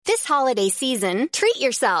holiday season, treat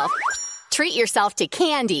yourself. Treat yourself to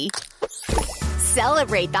candy.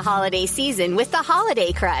 Celebrate the holiday season with the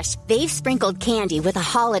Holiday Crush. They've sprinkled candy with a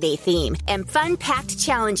holiday theme and fun-packed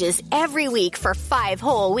challenges every week for 5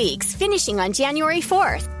 whole weeks, finishing on January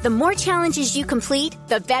 4th. The more challenges you complete,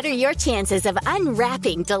 the better your chances of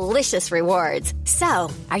unwrapping delicious rewards. So,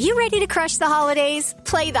 are you ready to crush the holidays?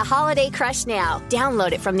 Play the Holiday Crush now.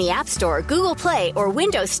 Download it from the App Store, Google Play, or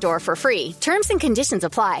Windows Store for free. Terms and conditions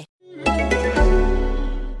apply.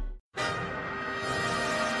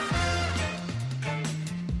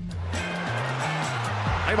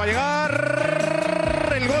 Ahí va a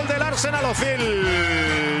llegar el gol del Arsenal.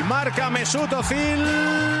 Ozil marca Mesut Ozil.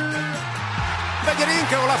 Bellerín,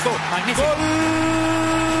 qué golazo. Magnífico. Gol,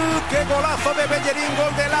 qué golazo de Bellerín,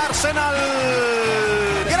 gol del Arsenal.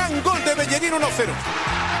 Gran gol de Bellerín, 1-0.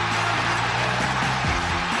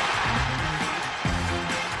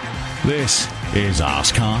 This is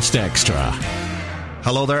Arsecast Extra.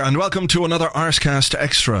 Hello there and welcome to another Arsecast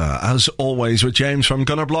Extra. As always with James from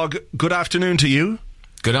Gunnerblog. Good afternoon to you.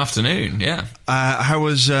 Good afternoon, yeah.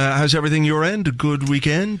 How's everything your end? A good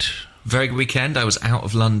weekend? Very good weekend. I was out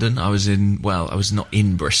of London. I was not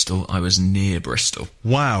in Bristol. I was near Bristol.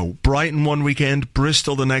 Wow. Brighton one weekend,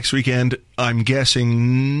 Bristol the next weekend. I'm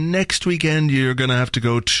guessing next weekend you're going to have to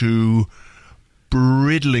go to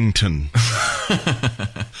Bridlington.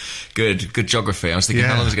 Good geography. I was thinking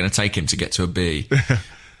how long was it going to take him to get to a B.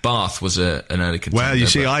 Bath was an early contender. Well, you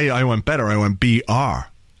see, I went better. I went BR.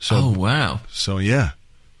 So, oh, wow. So, yeah.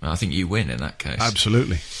 Well, I think you win in that case.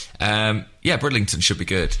 Absolutely. Yeah, Bridlington should be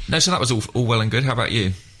good. No, so that was all well and good. How about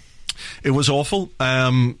you? It was awful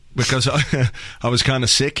because I was kind of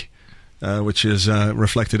sick, which is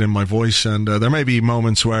reflected in my voice. And there may be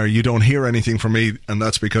moments where you don't hear anything from me, and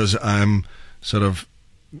that's because I'm sort of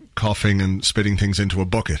coughing and spitting things into a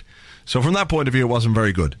bucket. So from that point of view, it wasn't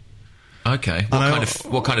very good. Okay.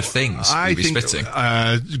 What kind of things were you spitting?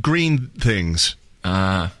 Green things.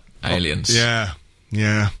 Aliens.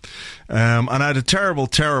 Yeah. And I had a terrible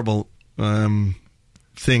thing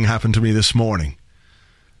happen to me this morning.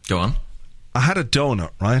 Go on. I had a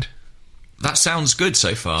donut, right? That sounds good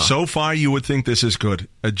so far. So far, you would think this is good.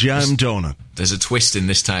 A jam donut. There's a twist in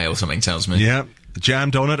this tale, something tells me. Yeah, a jam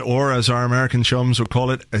donut, or as our American chums would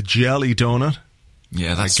call it, a jelly donut.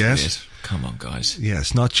 Yeah, that's weird. Come on, guys. Yeah,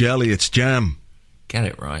 it's not jelly, it's jam. Get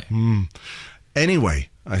it right. Anyway,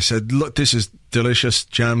 I said, look, this is delicious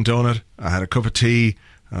jam donut. I had a cup of tea,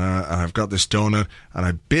 and I've got this donut, and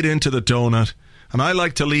I bit into the donut, and I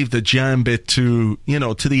like to leave the jam bit to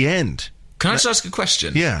the end. Can I just ask a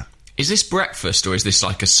question? Yeah. Is this breakfast, or is this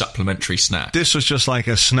like a supplementary snack? This was just like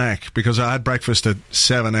a snack, because I had breakfast at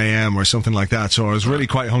 7 a.m. or something like that, so I was really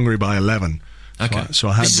quite hungry by 11. Okay. So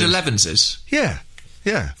I had this is 11's? Yeah.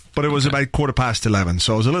 But it was about 11:15,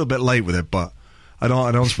 so I was a little bit late with it, but I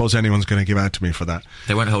don't suppose anyone's going to give out to me for that.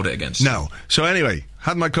 They won't hold it against you. No. So anyway,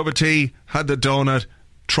 had my cup of tea, had the donut,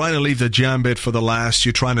 trying to leave the jam bit for the last.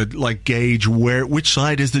 You're trying to gauge which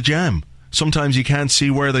side is the jam. Sometimes you can't see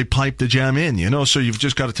where they pipe the jam in, so you've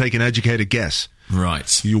just got to take an educated guess.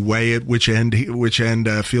 Right. You weigh it, which end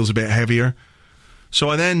feels a bit heavier. So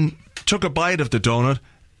I then took a bite of the donut,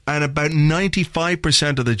 and about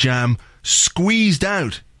 95% of the jam squeezed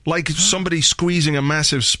out. Like somebody squeezing a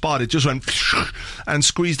massive spot. It just went and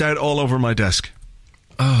squeezed out all over my desk.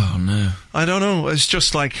 Oh, no. I don't know. It's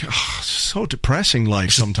just so depressing life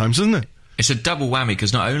sometimes, isn't it? It's a double whammy,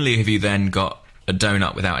 because not only have you then got a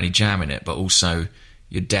donut without any jam in it, but also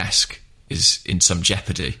your desk is in some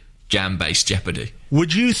jeopardy, jam-based jeopardy.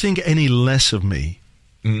 Would you think any less of me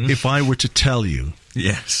if I were to tell you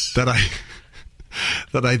that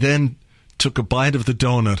I then took a bite of the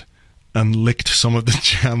donut and licked some of the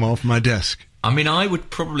jam off my desk? I mean, I would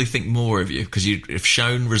probably think more of you, because you'd have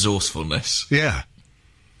shown resourcefulness. Yeah,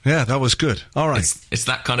 that was good. All right. It's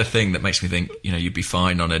that kind of thing that makes me think, you'd be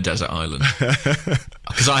fine on a desert island.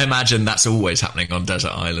 Because I imagine that's always happening on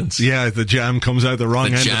desert islands. Yeah, the jam comes out the wrong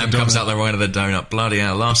end of the donut. The jam comes out the wrong end of the donut. Bloody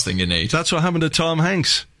hell, last thing you need. That's what happened to Tom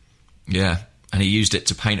Hanks. Yeah, and he used it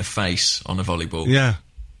to paint a face on a volleyball. Yeah.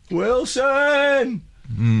 Wilson!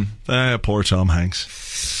 Poor Tom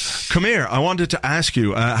Hanks. Come here, I wanted to ask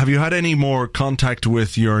you, have you had any more contact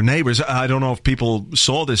with your neighbours? I don't know if people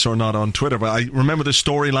saw this or not on Twitter, but I remember the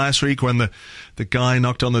story last week when the guy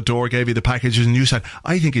knocked on the door, gave you the packages, and you said,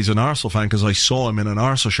 I think he's an Arsenal fan because I saw him in an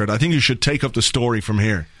Arsenal shirt. I think you should take up the story from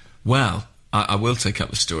here. Well, I will take up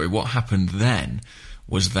the story. What happened then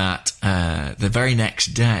was that the very next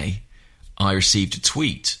day, I received a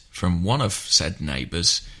tweet from one of said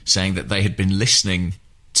neighbours saying that they had been listening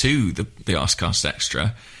to the Arsecast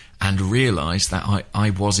Extra and realised that I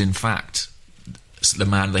was in fact the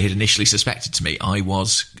man they had initially suspected to me, I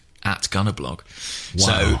was at Gunnerblog. Wow.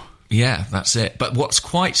 So, yeah, that's it. But what's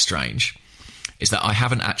quite strange is that I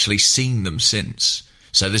haven't actually seen them since.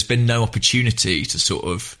 So there's been no opportunity to sort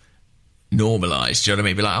of normalise. Do you know what I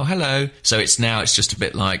mean? Be like, oh, hello. So it's just a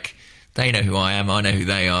bit like, they know who I am, I know who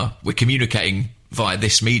they are. We're communicating via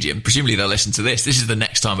this medium. Presumably they'll listen to this. This is the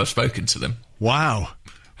next time I've spoken to them. Wow.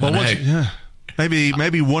 Well,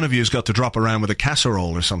 maybe one of you has got to drop around with a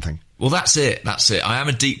casserole or something. Well, that's it. I am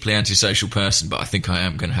a deeply antisocial person, but I think I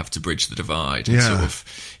am going to have to bridge the divide and sort of,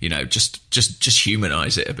 just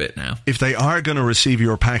humanise it a bit now. If they are going to receive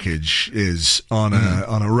your package on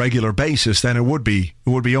a regular basis, then it would be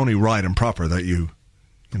only right and proper that you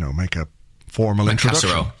make a formal introduction.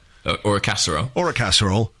 Casserole. Or a casserole. Or a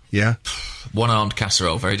casserole, yeah. One-armed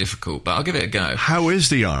casserole, very difficult, but I'll give it a go. How is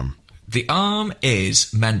the arm? The arm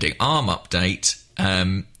is mending. Arm update.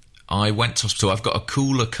 I went to hospital. I've got a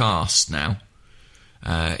cooler cast now.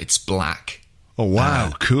 It's black. Oh,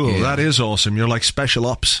 wow, cool. Yeah. That is awesome. You're like special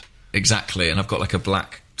ops. Exactly, and I've got like a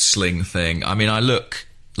black sling thing. I mean, I look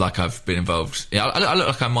like I've been involved. Yeah, I look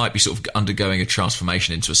like I might be sort of undergoing a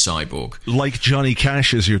transformation into a cyborg. Like Johnny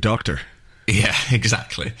Cash is your doctor. Yeah,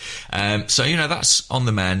 exactly. So, that's on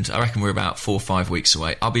the mend. I reckon we're about 4 or 5 weeks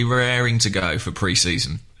away. I'll be raring to go for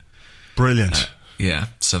pre-season. Brilliant. Yeah,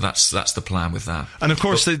 so that's the plan with that. And of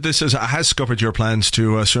course, this has scuppered your plans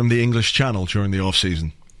to swim the English Channel during the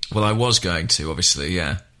off-season. Well, I was going to, obviously,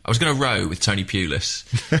 yeah. I was going to row with Tony Pulis,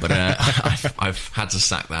 but I've had to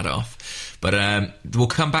sack that off. But we'll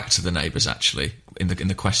come back to the neighbours, actually, in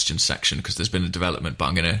the question section, because there's been a development, but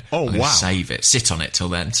I'm going to save it, sit on it till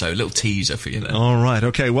then. So a little teaser for you then. All right,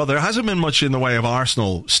 okay. Well, there hasn't been much in the way of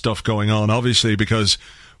Arsenal stuff going on, obviously, because,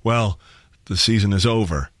 well, the season is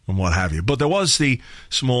over and what have you. But there was the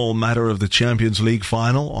small matter of the Champions League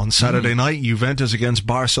final on Saturday night, Juventus against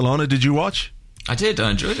Barcelona. Did you watch? I did. I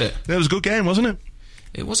enjoyed it. It was a good game, wasn't it?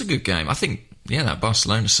 It was a good game. I think, that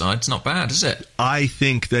Barcelona side's not bad, is it? I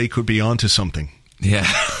think they could be onto something.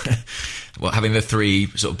 Yeah. Well, having the 3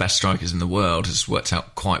 sort of best strikers in the world has worked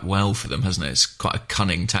out quite well for them, hasn't it? It's quite a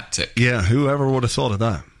cunning tactic. Yeah, whoever would have thought of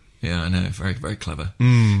that? Yeah, I know. Very, very clever.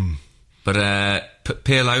 But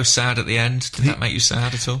Pirlo sad at the end. Did that make you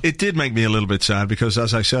sad at all? It did make me a little bit sad because,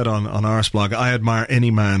 as I said on Arseblog, I admire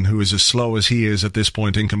any man who is as slow as he is at this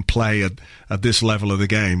point and can play at this level of the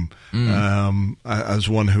game. As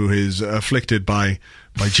one who is afflicted by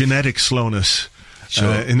genetic slowness.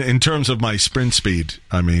 Sure. In terms of my sprint speed,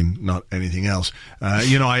 I mean, not anything else. I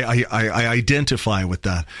identify with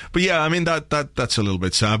that. But yeah, I mean that's a little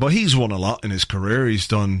bit sad. But he's won a lot in his career. He's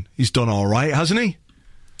done all right, hasn't he?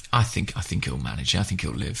 I think he'll manage. I think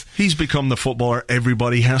he'll live. He's become the footballer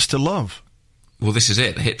everybody has to love. Well, this is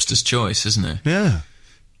it. The hipster's choice, isn't it? Yeah.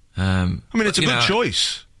 I mean, it's a good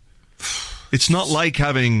choice. It's not like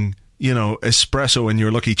having, espresso in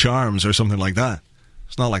your Lucky Charms or something like that.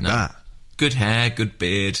 It's not like that. Good hair, good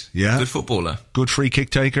beard, good footballer. Good free kick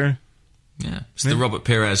taker. Yeah, it's the Robert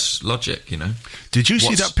Pires logic, Did you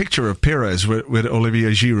see that picture of Pires with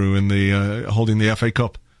Olivier Giroud in the holding the FA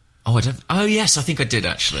Cup? Oh, yes, I think I did,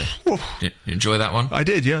 actually. Did you enjoy that one? I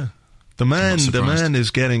did, yeah. The man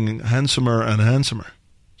is getting handsomer and handsomer.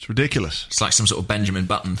 It's ridiculous. It's like some sort of Benjamin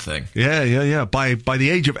Button thing. Yeah. By the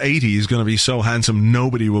age of 80, he's going to be so handsome,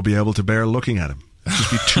 nobody will be able to bear looking at him. He'll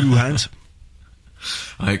just be too handsome.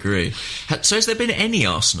 I agree. So has there been any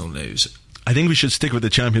Arsenal news? I think we should stick with the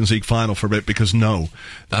Champions League final for a bit because there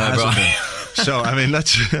hasn't been. So, I mean,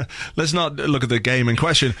 let's not look at the game in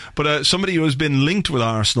question. But somebody who has been linked with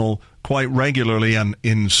Arsenal quite regularly and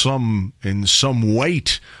in some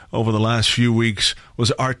weight over the last few weeks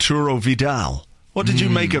was Arturo Vidal. What did you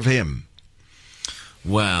make of him?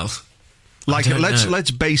 Well,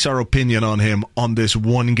 let's base our opinion on him on this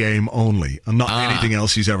one game only and not anything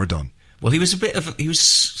else he's ever done. Well, he was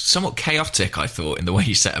somewhat chaotic, I thought, in the way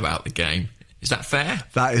he set about the game. Is that fair?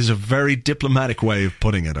 That is a very diplomatic way of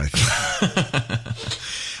putting it, I think.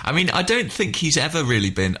 I mean, I don't think he's ever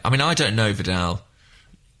really been... I mean, I don't know Vidal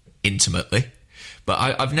intimately,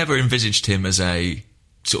 but I've never envisaged him as a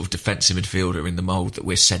sort of defensive midfielder in the mould that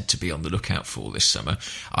we're said to be on the lookout for this summer.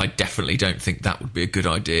 I definitely don't think that would be a good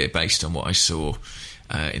idea based on what I saw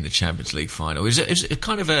in the Champions League final. It was a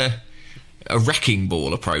kind of a wrecking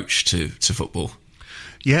ball approach to football.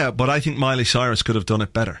 Yeah, but I think Miley Cyrus could have done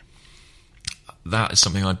it better. That is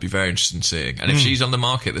something I'd be very interested in seeing. And if she's on the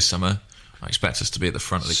market this summer, I expect us to be at the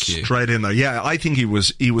front of the queue. Straight in there. Yeah, I think he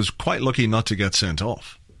was quite lucky not to get sent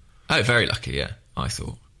off. Oh, very lucky, yeah, I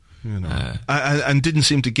thought. And didn't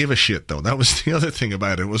seem to give a shit, though. That was the other thing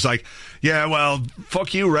about it. It was like, yeah, well,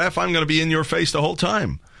 fuck you, ref. I'm going to be in your face the whole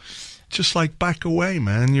time. just like back away,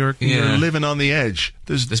 man. You're living on the edge.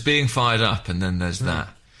 There's being fired up, and then there's that.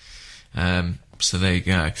 So there you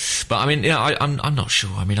go. But I mean, I'm not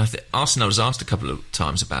sure. I mean, Arsenal was asked a couple of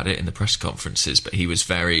times about it in the press conferences, but he was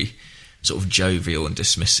very sort of jovial and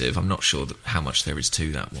dismissive. I'm not sure how much there is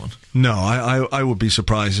to that one. No, I would be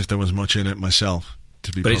surprised if there was much in it myself.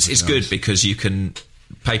 But it's good because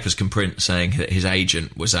papers can print saying that his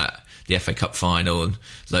agent was at the FA Cup final and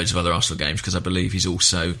loads of other Arsenal games, because I believe he's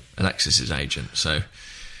also Alexis's agent. So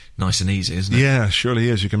nice and easy, isn't it? Yeah, surely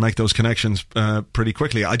is. You can make those connections pretty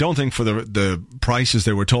quickly. I don't think for the prices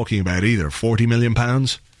they were talking about either. £40 million?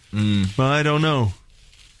 I don't know.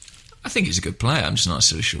 I think he's a good player. I'm just not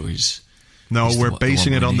so sure he's... No, we're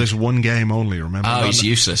basing it on this one game only, remember? Oh, he's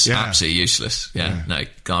useless. Yeah. Absolutely useless. Yeah. No,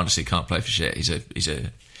 honestly, can't play for shit. He's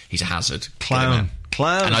a hazard. Clown.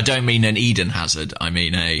 And I don't mean an Eden Hazard. I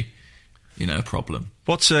mean a problem.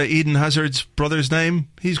 What's Eden Hazard's brother's name?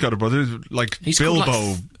 He's got a brother, he's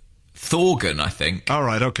Bilbo. Thorgan, I think. All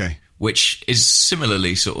right, okay. Which is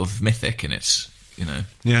similarly sort of mythic in its,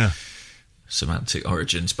 Yeah. semantic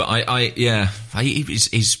origins. But he's I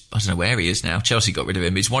don't know where he is now. Chelsea got rid of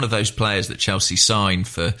him. He's one of those players that Chelsea signed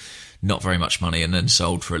for not very much money and then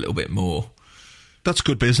sold for a little bit more. That's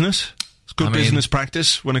good business. It's good business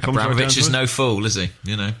practice when it comes to Abramovich is no fool, is he?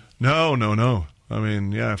 No. I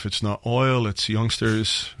mean, if it's not oil, it's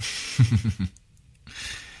youngsters.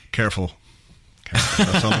 Careful.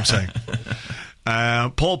 That's all I'm saying.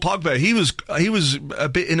 Paul Pogba, he was a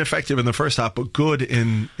bit ineffective in the first half, but good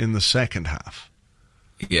in the second half.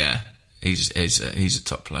 Yeah, he's a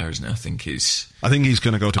top player, isn't he? I think he's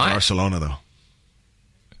going to go to Barcelona, though.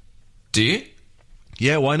 Do you?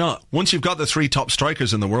 Yeah, why not? Once you've got the 3 top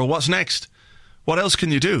strikers in the world, what's next? What else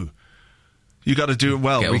can you do? You got to do it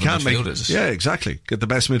well. We can't make. Yeah, exactly. Get the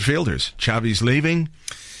best midfielders. Xavi's leaving.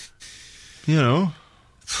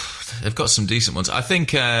 They've got some decent ones. I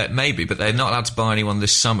think maybe, but they're not allowed to buy anyone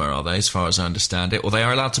this summer, are they, as far as I understand it? Or they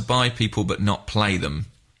are allowed to buy people but not play them.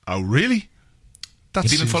 Oh, really?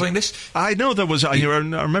 Have you been following this? I know there was... I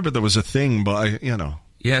remember there was a thing, but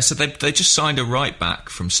Yeah, so they just signed a right-back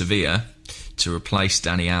from Sevilla to replace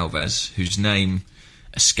Dani Alves, whose name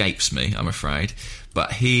escapes me, I'm afraid.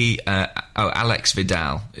 But Alex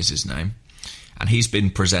Vidal is his name. And he's been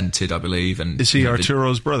presented, I believe. And is he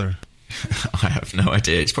Arturo's brother? I have no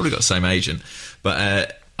idea. He's probably got the same agent.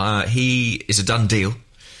 But he is a done deal.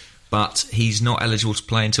 But he's not eligible to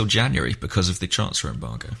play until January because of the transfer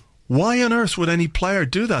embargo. Why on earth would any player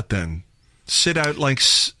do that then? Sit out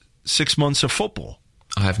 6 months of football?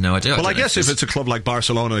 I have no idea. Well, I guess if it's a club like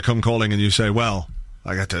Barcelona that come calling and you say, well,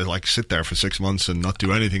 I got to sit there for 6 months and not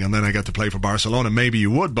do anything and then I get to play for Barcelona, maybe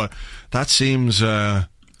you would, but that seems... I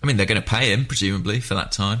mean, they're going to pay him, presumably, for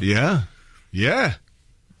that time. Yeah.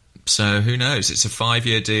 So who knows? It's a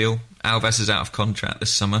 5-year deal. Alves is out of contract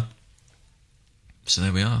this summer. So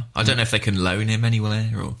there we are. I don't know if they can loan him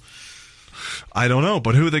anywhere or... I don't know,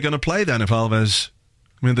 but who are they going to play then if Alves...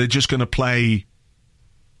 I mean, they're just going to play...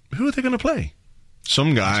 Who are they going to play?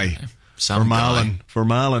 Some guy.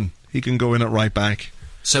 Vermaelen. He can go in at right back.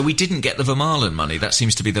 So we didn't get the Vermaelen money. That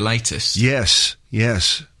seems to be the latest. Yes.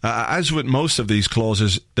 As with most of these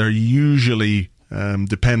clauses, they're usually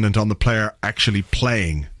dependent on the player actually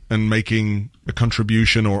playing and making a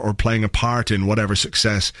contribution or playing a part in whatever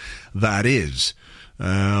success that is.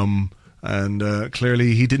 And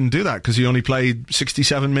clearly he didn't do that because he only played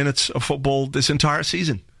 67 minutes of football this entire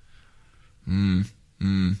season.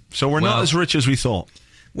 So we're not as rich as we thought.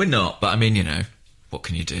 We're not, but I mean, what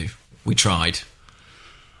can you do? We tried.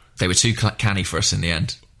 They were too canny for us in the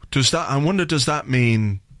end. I wonder, does that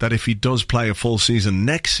mean that if he does play a full season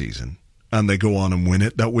next season and they go on and win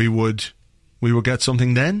it, that we would get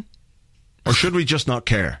something then? Or should we just not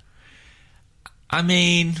care? I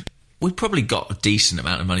mean, we probably got a decent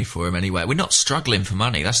amount of money for him anyway. We're not struggling for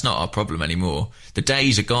money. That's not our problem anymore. The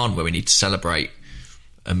days are gone where we need to celebrate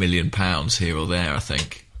 £1 million here or there, I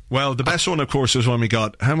think. Well, the best one, of course, was when we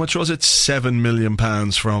got, how much was it? £7 million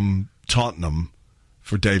from Tottenham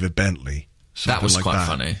for David Bentley. That was quite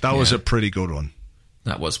funny. That was a pretty good one.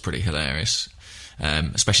 That was pretty hilarious,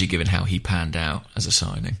 especially given how he panned out as a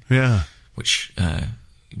signing. Yeah. Which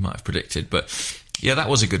you might have predicted. But, yeah, that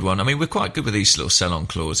was a good one. I mean, we're quite good with these little sell-on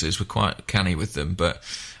clauses. We're quite canny with them. But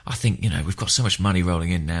I think, we've got so much money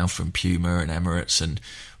rolling in now from Puma and Emirates and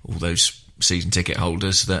all those season ticket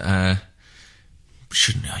holders that...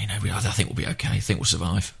 shouldn't I think we'll be okay. I think we'll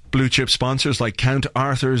survive. Blue chip sponsors like Count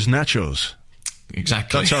Arthur's Nachos.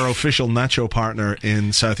 Exactly. That's our official nacho partner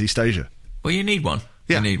in Southeast Asia. Well, you need one.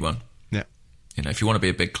 Yeah. You need one. Yeah. If you want to be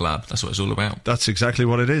a big club, that's what it's all about. That's exactly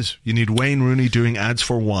what it is. You need Wayne Rooney doing ads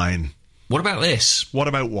for wine. What about this? What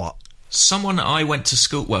about what? Someone I went to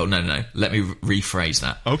school... Well, no. Let me rephrase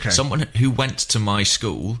that. Okay. Someone who went to my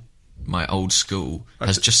school, my old school,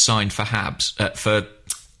 has just signed for Habs.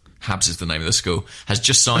 Habs is the name of the school. Has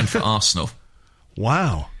just signed for Arsenal.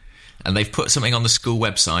 Wow. And they've put something on the school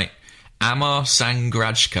website. Amar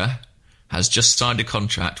Sangrajka has just signed a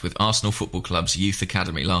contract with Arsenal Football Club's youth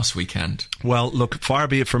academy last weekend. Well, look, far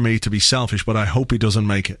be it from me to be selfish, but I hope he doesn't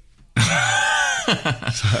make it.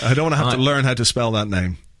 I don't want to have to learn how to spell that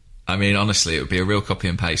name. I mean, honestly, it would be a real copy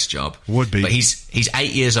and paste job. Would be. But he's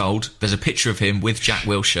 8 years old. There's a picture of him with Jack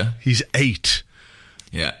Wilshere. He's 8.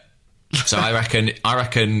 Yeah. So I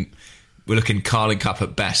reckon we're looking Carling Cup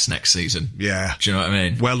at best next season. Yeah. Do you know what I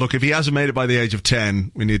mean? Well, look, if he hasn't made it by the age of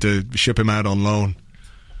 10, we need to ship him out on loan.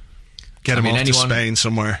 Get him off to Spain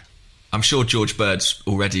somewhere. I'm sure George Bird's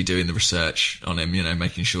already doing the research on him,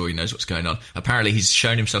 making sure he knows what's going on. Apparently, he's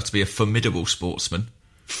shown himself to be a formidable sportsman.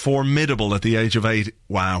 Formidable at the age of 8.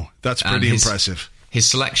 Wow, that's pretty impressive. His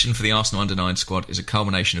selection for the Arsenal Under-9 squad is a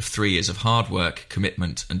culmination of 3 years of hard work,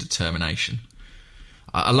 commitment and determination.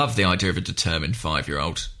 I love the idea of a determined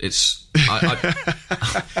 5-year-old.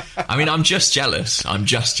 I mean, I'm just jealous.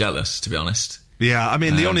 To be honest. Yeah, I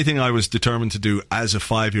mean, the only thing I was determined to do as a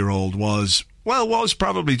 5-year-old was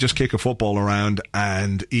probably just kick a football around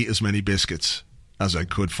and eat as many biscuits as I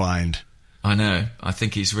could find. I know. I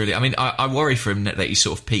think he's really... I mean, I worry for him that he's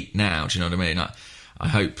sort of peaked now. Do you know what I mean? I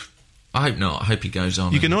hope not. I hope he goes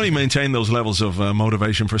on. You can only maintain those levels of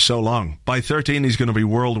motivation for so long. By 13, he's going to be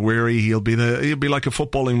world weary. He'll be like a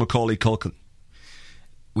footballing Macaulay Culkin.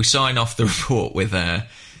 We sign off the report with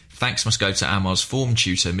thanks must go to Amar's form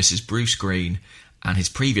tutor, Mrs. Bruce Green, and his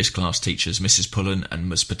previous class teachers, Mrs. Pullen and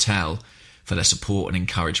Ms. Patel, for their support and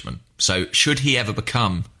encouragement. So, should he ever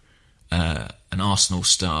become an Arsenal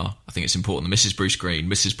star, I think it's important that Mrs. Bruce Green,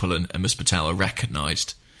 Mrs. Pullen and Ms. Patel are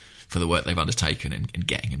recognised for the work they've undertaken in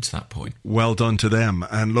getting him to that point. Well done to them.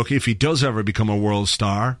 And look, if he does ever become a world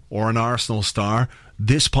star or an Arsenal star,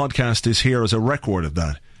 this podcast is here as a record of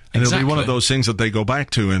that. And It'll be one of those things that they go back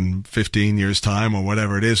to in 15 years' time or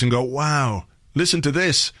whatever it is and go, wow, listen to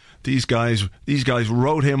this. These guys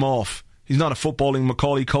wrote him off. He's not a footballing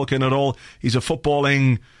Macaulay Culkin at all. He's a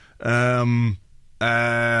footballing...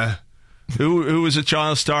 who was a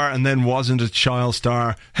child star and then wasn't a child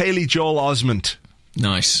star? Haley Joel Osment.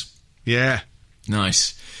 Nice. Yeah.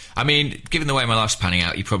 Nice. I mean, given the way my life's panning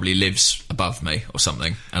out, he probably lives above me or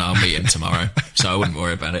something, and I'll meet him tomorrow, so I wouldn't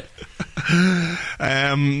worry about it.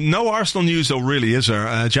 No Arsenal news, though, really, is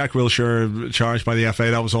there? Jack Wilshere charged by the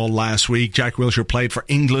FA. That was all last week. Jack Wilshere played for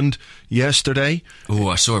England yesterday. Oh,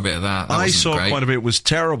 I saw a bit of that. I saw quite a bit. It was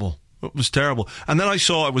terrible. It was terrible. And then I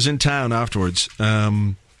was in town afterwards,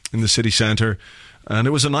 in the city centre. And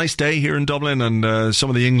it was a nice day here in Dublin, and some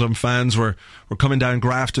of the England fans were coming down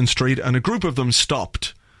Grafton Street, and a group of them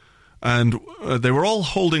stopped. And they were all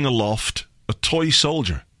holding aloft a toy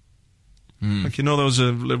soldier. Like, those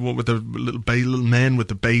with the little men with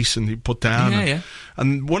the bass and he put down. Yeah.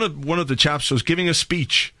 And one of the chaps was giving a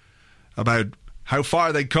speech about how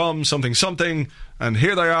far they come, something, and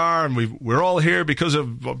here they are, and we're all here because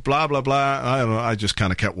of blah, blah, blah. I don't know, I just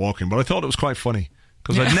kind of kept walking, but I thought it was quite funny,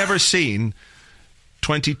 because I'd never seen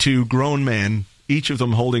 22 grown men, each of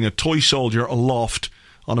them holding a toy soldier aloft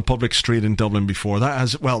on a public street in Dublin before. That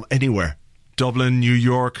has, anywhere. Dublin, New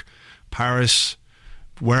York, Paris,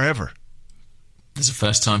 wherever. There's a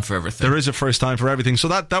first time for everything. There is a first time for everything. So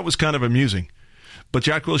that was kind of amusing. But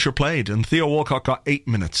Jack Wilshere played, and Theo Walcott got 8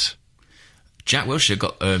 minutes. Jack Wilshere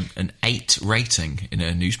got an 8 rating in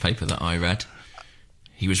a newspaper that I read.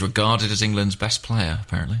 He was regarded as England's best player,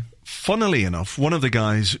 apparently. Funnily enough, one of the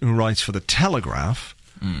guys who writes for The Telegraph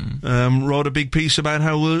wrote a big piece about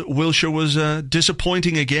how Wilshere was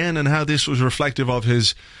disappointing again, and how this was reflective of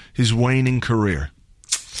his waning career.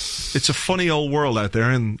 It's a funny old world out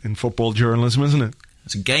there in football journalism, isn't it?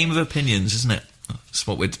 It's a game of opinions, isn't it? That's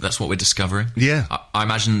what we're discovering. Yeah. I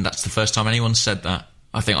imagine that's the first time anyone's said that.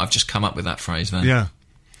 I think I've just come up with that phrase then. Yeah.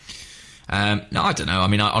 No, I don't know. I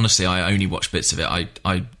mean, honestly, I only watched bits of it.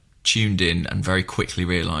 I tuned in and very quickly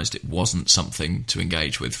realised it wasn't something to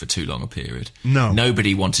engage with for too long a period. No.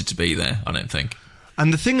 Nobody wanted to be there, I don't think.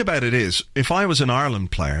 And the thing about it is, if I was an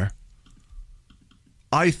Ireland player,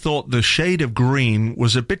 I thought the shade of green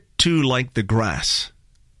was a bit too like the grass.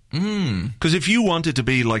 Because if you wanted to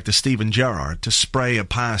be like the Steven Gerrard, to spray a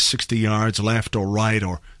pass 60 yards left or right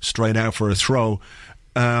or straight out for a throw,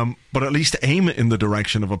 but at least aim it in the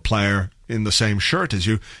direction of a player in the same shirt as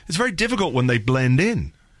you, it's very difficult when they blend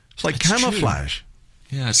in. It's like camouflage.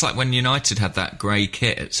 Yeah, it's like when United had that grey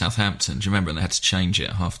kit at Southampton. Do you remember? And they had to change it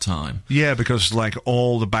at half-time. Yeah, because like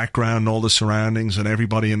all the background, all the surroundings and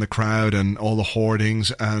everybody in the crowd and all the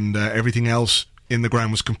hoardings and everything else in the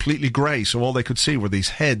ground was completely grey. So all they could see were these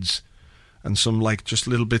heads and some like just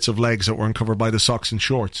little bits of legs that weren't covered by the socks and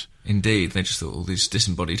shorts. Indeed, they just thought all these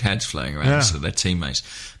disembodied heads floating around instead of their teammates.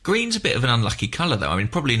 Green's a bit of an unlucky colour, though. I mean,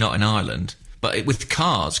 probably not in Ireland, but with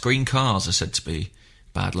cars, green cars are said to be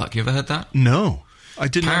bad luck. You ever heard that? No. I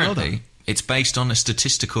did not know that. Apparently, it's based on a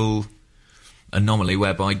statistical anomaly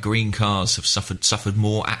whereby green cars have suffered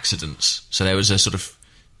more accidents. So there was a sort of,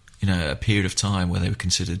 a period of time where they were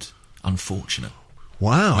considered unfortunate.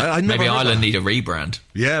 Wow. I never Maybe heard Ireland that. need a rebrand.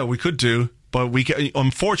 Yeah, we could do. But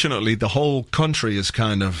unfortunately, the whole country is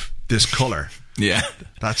kind of this colour. Yeah.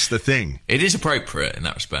 That's the thing. It is appropriate in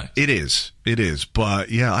that respect. It is. But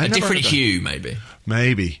yeah, I a never different heard that. hue,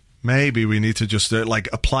 maybe. Maybe we need to just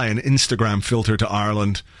apply an Instagram filter to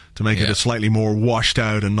Ireland to make it a slightly more washed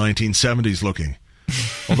out and 1970s looking.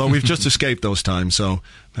 Although we've just escaped those times, so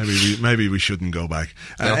maybe we shouldn't go back.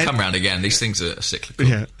 They'll come round again. These things are cyclical.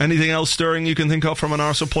 Yeah. Anything else stirring you can think of from an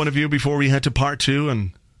Arsenal point of view before we head to part 2?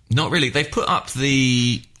 And not really. They've put up on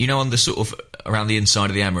the sort of around the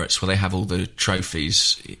inside of the Emirates where they have all the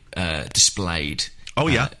trophies displayed. Oh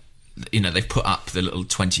yeah. They've put up the little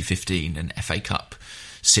 2015 and FA Cup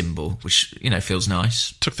symbol, which feels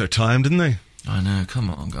nice. Took their time, didn't they? I know. Come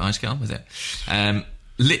on, guys, get on with it.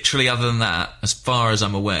 Literally, other than that, as far as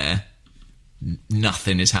I'm aware,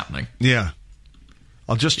 nothing is happening. Yeah.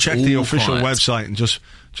 I'll just check the official quiet. website and just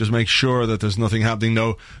make sure that there's nothing happening.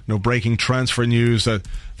 No breaking transfer news that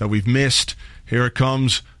we've missed. Here it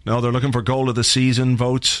comes. No, they're looking for goal of the season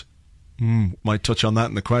votes. Might touch on that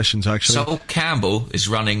in the questions, actually. Sol Campbell is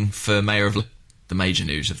running for mayor of the major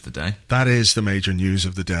news of the day. That is the major news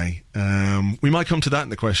of the day. We might come to that in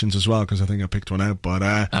the questions as well, because I think I picked one out. But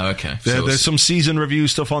okay. There's some season review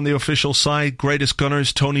stuff on the official site. Greatest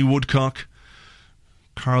Gunners, Tony Woodcock,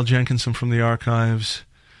 Carl Jenkinson from the archives,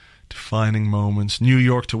 defining moments, New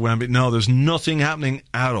York to Wembley. No, there's nothing happening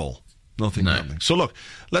at all. Nothing happening. So look,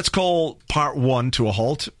 let's call part 1 to a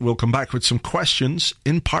halt. We'll come back with some questions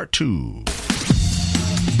in part 2.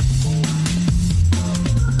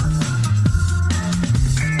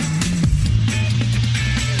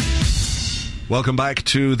 Welcome back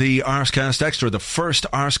to the Arsecast Extra, the first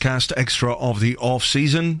Arsecast Extra of the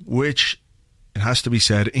off-season, which, it has to be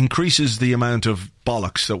said, increases the amount of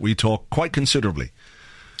bollocks that we talk quite considerably.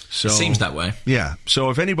 So Seems that way. Yeah. So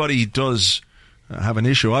if anybody does have an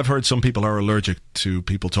issue, I've heard some people are allergic to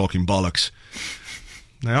people talking bollocks.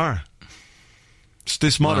 They are. It's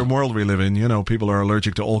this modern world we live in, people are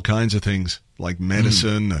allergic to all kinds of things, like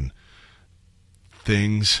medicine and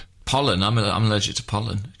things. Pollen. I'm allergic to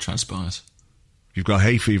pollen. It transpires. You've got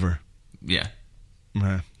hay fever. Yeah.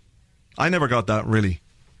 I never got that, really.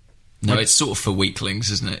 No, it's sort of for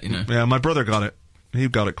weaklings, isn't it? Yeah, my brother got it. He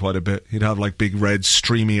got it quite a bit. He'd have like big red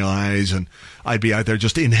streamy eyes, and I'd be out there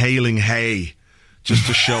just inhaling hay just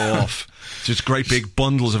to show off. Just great big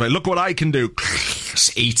bundles of hay. Look what I can do.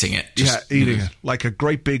 Just eating it. Eating it. Like a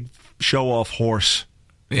great big show-off horse.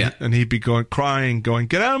 Yeah. And he'd be crying,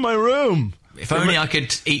 get out of my room. If only I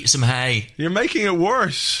could eat some hay. You're making it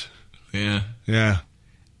worse. Yeah. Yeah.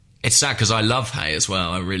 It's sad because I love hay as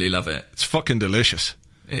well. I really love it. It's fucking delicious.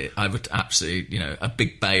 I would absolutely, a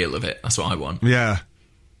big bale of it. That's what I want. Yeah.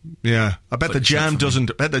 Yeah. I bet the jam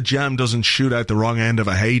doesn't shoot out the wrong end of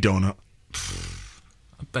a hay donut.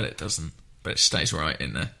 I bet it doesn't. But it stays right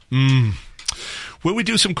in there. Will we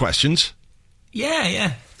do some questions?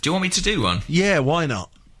 Yeah. Do you want me to do one? Yeah, why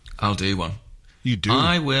not? I'll do one. You do?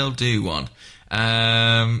 I will do one.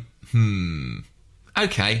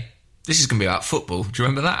 Okay. This is going to be about football. Do you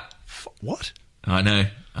remember that? What? I know.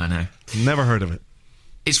 Never heard of it.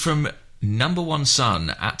 It's from number one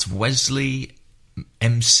son at Wesley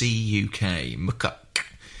MC UK, McCuck.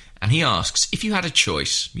 And he asks, if you had a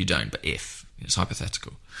choice, you don't, but if, it's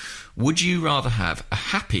hypothetical, would you rather have a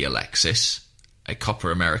happy Alexis, a Copa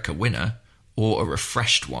America winner, or a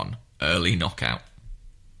refreshed one, early knockout?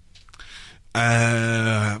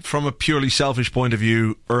 From a purely selfish point of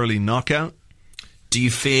view, early knockout. Do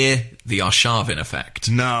you fear the Arshavin effect?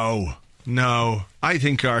 No. I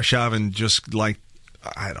think Arshavin just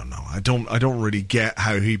I don't know. I don't really get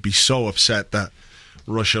how he'd be so upset that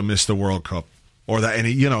Russia missed the World Cup, or that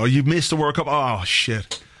you missed the World Cup. Oh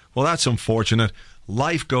shit. Well, that's unfortunate.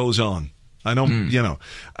 Life goes on. I don't,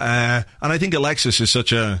 and I think Alexis is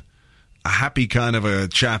such a happy kind of a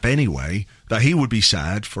chap anyway that he would be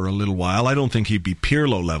sad for a little while. I don't think he'd be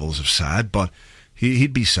Pirlo levels of sad, but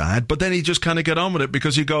he'd be sad. But then he'd just kind of get on with it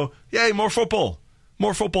because he'd go, yay, more football.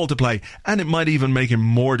 more football to play, and it might even make him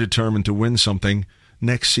more determined to win something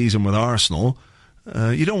next season with Arsenal.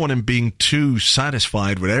 You don't want him being too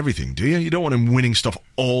satisfied with everything, do you? You don't want him winning stuff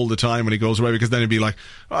all the time when he goes away, because then he'd be like,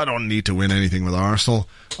 I don't need to win anything with Arsenal.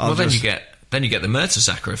 Then you get the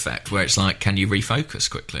Mertesacker effect, where it's like, can you refocus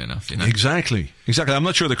quickly enough? You know? Exactly. I'm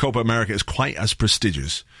not sure the Copa America is quite as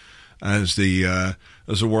prestigious as the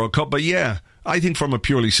World Cup, but yeah, I think from a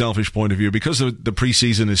purely selfish point of view, because the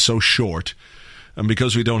pre-season is so short, and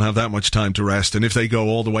because we don't have that much time to rest, and if they go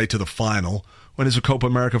all the way to the final, when is a Copa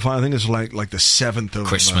America final? I think it's like the 7th of...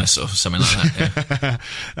 Christmas or something like that,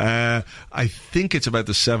 yeah. I think it's about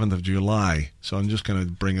the 7th of July, so I'm just going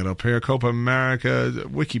to bring it up here. Copa America,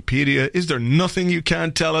 Wikipedia. Is there nothing you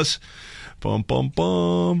can't tell us? Bum, bum,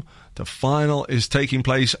 bum. The final is taking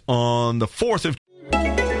place on the 4th of...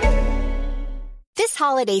 This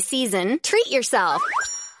holiday season, treat yourself.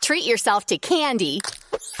 Treat yourself to candy.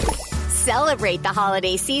 Celebrate the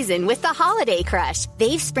holiday season with the Holiday Crush.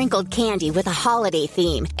 They've sprinkled candy with a holiday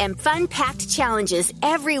theme and fun-packed challenges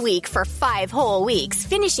every week for 5 whole weeks,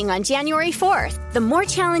 finishing on January 4th. The more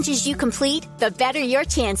challenges you complete, the better your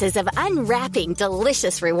chances of unwrapping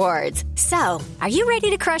delicious rewards. So, are you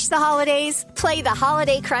ready to crush the holidays? Play the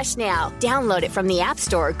Holiday Crush now. Download it from the App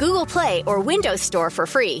Store, Google Play, or Windows Store for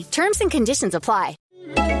free. Terms and conditions apply.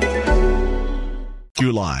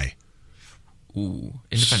 July. Ooh,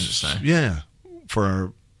 Independence Day. Yeah,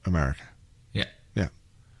 for America. Yeah.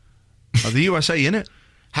 Are the USA in it?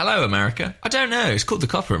 Hello, America. I don't know. It's called the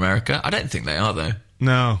Copa America. I don't think they are, though.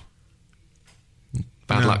 No.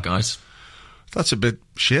 Bad luck, guys. That's a bit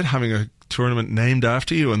shit, having a tournament named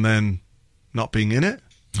after you and then not being in it.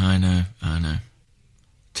 I know.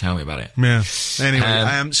 Tell me about it. Yeah.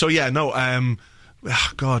 Anyway,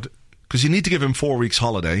 God, because you need to give him 4 weeks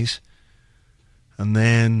holidays, and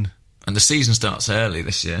then... And the season starts early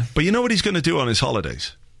this year. But you know what he's going to do on his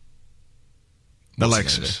holidays?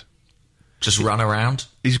 Alexis. Just run around?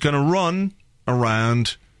 He's going to run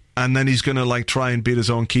around, and then he's going to try and beat his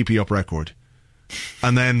own keepy-up record.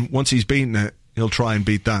 And then once he's beaten it, he'll try and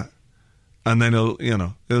beat that. And then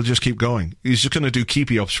he'll just keep going. He's just going to do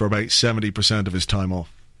keepy-ups for about 70% of his time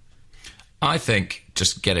off. I think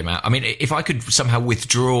just get him out. I mean, if I could somehow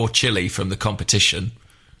withdraw Chile from the competition,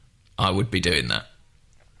 I would be doing that.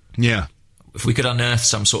 Yeah. If we could unearth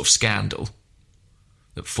some sort of scandal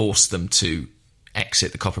that forced them to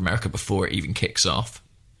exit the Copa America before it even kicks off,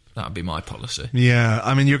 that would be my policy. Yeah,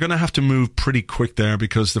 I mean, you're going to have to move pretty quick there,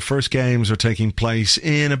 because the first games are taking place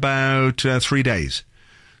in about 3 days.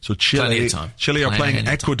 So Chile are playing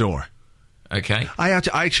Ecuador. Okay. I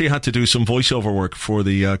actually had to do some voiceover work for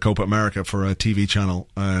the Copa America for a TV channel,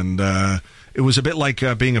 and it was a bit like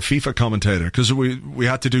being a FIFA commentator, because we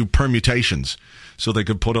had to do permutations so they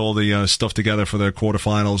could put all the stuff together for the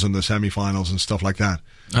quarterfinals and the semifinals and stuff like that.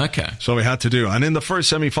 Okay. So we had to do, and in the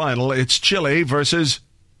first semifinal, it's Chile versus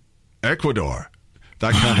Ecuador,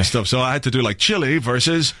 that kind of stuff. So I had to do Chile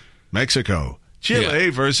versus Mexico, Chile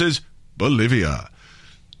versus Bolivia.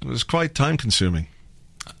 It was quite time consuming.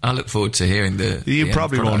 I look forward to hearing You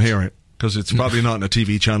probably won't hear it, because it's probably not in a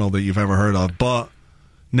TV channel that you've ever heard of. But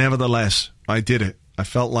nevertheless, I did it. I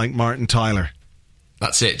felt like Martin Tyler.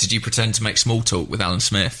 That's it. Did you pretend to make small talk with Alan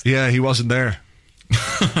Smith? Yeah, he wasn't there.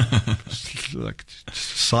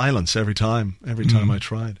 Silence every time I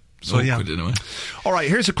tried. So awkward in a way. All right,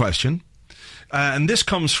 here's a question. And this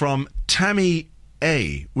comes from Tammy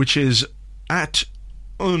A, which is at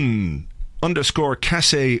 _casse_tet,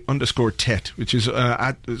 which is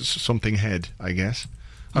at something head, I guess.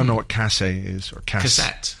 I don't know what casse is, or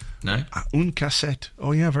cassette. No? Un cassette.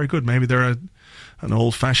 Oh, yeah, very good. Maybe they're an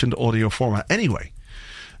old-fashioned audio format. Anyway,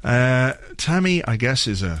 Tammy, I guess,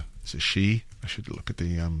 is a she. I should look at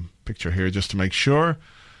the picture here just to make sure.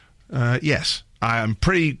 Yes, I am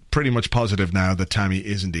pretty much positive now that Tammy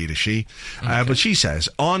is indeed a she. Okay. But she says,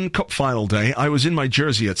 on Cup final day, I was in my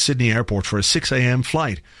jersey at Sydney Airport for a 6 a.m.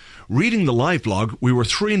 flight. Reading the live blog, we were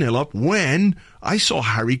 3-0 up when I saw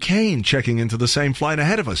Harry Kane checking into the same flight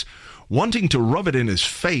ahead of us. Wanting to rub it in his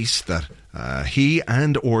face that he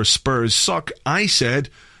and or Spurs suck, I said,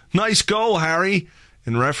 "Nice goal, Harry,"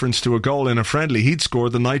 in reference to a goal in a friendly he'd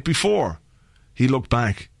scored the night before. He looked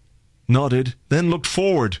back, nodded, then looked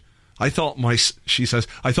forward. She says,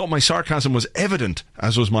 I thought my sarcasm was evident,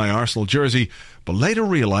 as was my Arsenal jersey, but later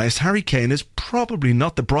realised Harry Kane is probably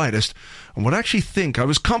not the brightest and would actually think I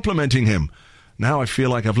was complimenting him. Now I feel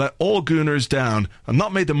like I've let all Gooners down and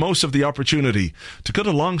not made the most of the opportunity. To cut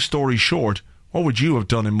a long story short, what would you have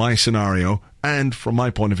done in my scenario? And from my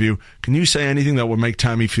point of view, can you say anything that would make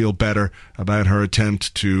Tammy feel better about her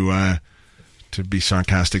attempt to be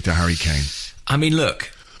sarcastic to Harry Kane? I mean,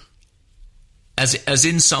 look, as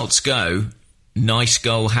insults go, nice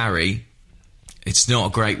goal, Harry. It's not a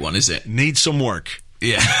great one, is it? Needs some work.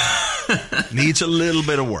 Yeah. Needs a little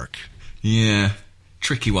bit of work. Yeah.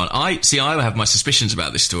 Tricky one. I have my suspicions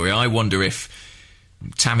about this story. I wonder if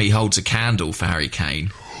Tammy holds a candle for Harry Kane.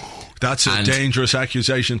 That's a dangerous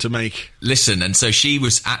accusation to make. Listen, and so she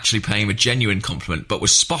was actually paying him a genuine compliment, but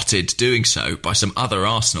was spotted doing so by some other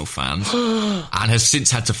Arsenal fans and has since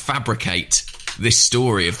had to fabricate this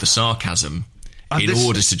story of the sarcasm in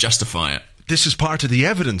order to justify it. This is part of the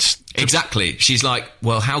evidence. Exactly. She's like,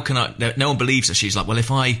 well, how can I... No one believes her. She's like, well, if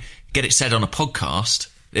I get it said on a podcast,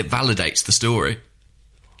 it validates the story.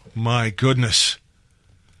 My goodness.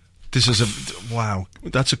 This is wow,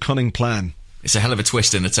 that's a cunning plan. It's a hell of a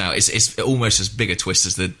twist in the tale. It's almost as big a twist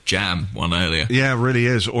as the Jam one earlier. Yeah, it really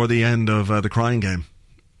is. Or the end of The Crying Game.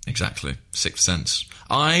 Exactly. Sixth Sense.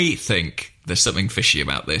 I think there's something fishy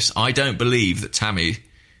about this. I don't believe that Tammy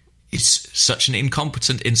is such an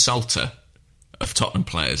incompetent insulter of Tottenham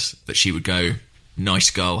players that she would go, nice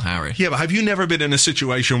goal, Harry. Yeah, but have you never been in a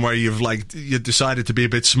situation where you decided to be a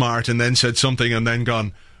bit smart and then said something and then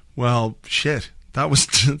gone, well, shit, that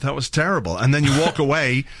was terrible, and then you walk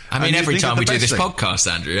away. I mean, every time we do this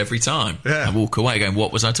podcast, Andrew, every time I walk away going,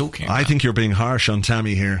 what was I talking about? I think you're being harsh on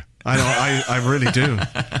Tammy here. I really do.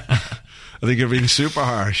 I think you're being super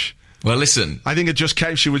harsh. Well, listen, I think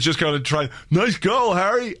she was just going to try, nice goal,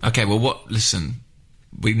 Harry. Okay, well, listen,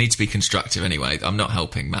 we need to be constructive anyway. I'm not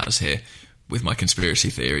helping matters here with my conspiracy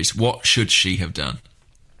theories. What should she have done?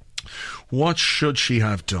 What should she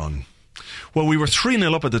have done? Well, we were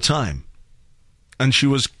 3-0 up at the time, and she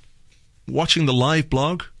was watching the live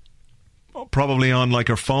blog, probably on like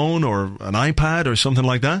her phone or an iPad or something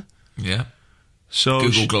like that. Yeah. So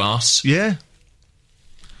Google Glass. Yeah.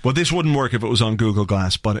 Well, this wouldn't work if it was on Google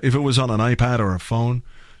Glass, but if it was on an iPad or a phone,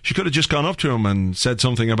 she could have just gone up to him and said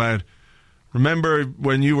something about, remember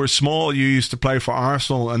when you were small, you used to play for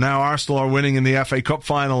Arsenal, and now Arsenal are winning in the FA Cup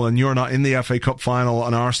final, and you're not in the FA Cup final,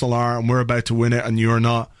 and Arsenal are, and we're about to win it, and you're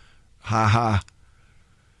not. Ha ha.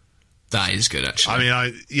 That is good, actually. I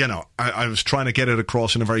mean, I was trying to get it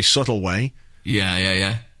across in a very subtle way.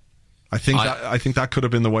 Yeah. I think that could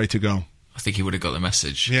have been the way to go. I think he would have got the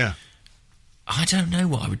message. Yeah. I don't know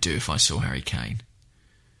what I would do if I saw Harry Kane.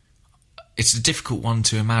 It's a difficult one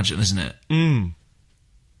to imagine, isn't it? Mm.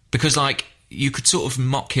 Because, you could sort of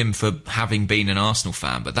mock him for having been an Arsenal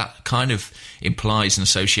fan, but that kind of implies an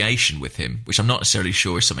association with him, which I'm not necessarily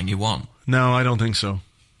sure is something you want. No, I don't think so.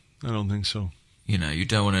 You know, you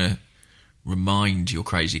don't want to remind your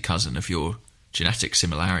crazy cousin of your genetic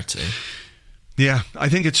similarity. Yeah, I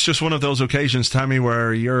think it's just one of those occasions, Tammy,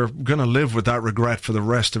 where you're going to live with that regret for the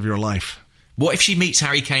rest of your life. What if she meets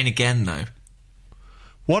Harry Kane again, though?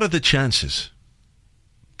 What are the chances?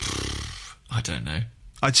 I don't know.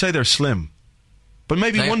 I'd say they're slim. But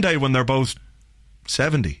maybe one day when they're both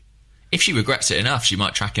 70. If she regrets it enough, she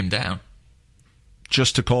might track him down.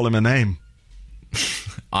 Just to call him a name.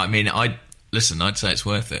 I mean, I'd say it's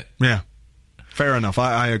worth it. Yeah, fair enough.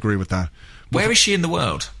 I agree with that. Where is she in the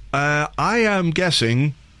world? I am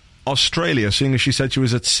guessing Australia, seeing as she said she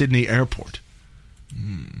was at Sydney Airport.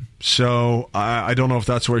 So I don't know if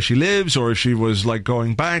that's where she lives or if she was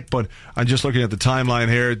going back, but I'm just looking at the timeline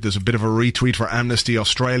here. There's a bit of a retweet for Amnesty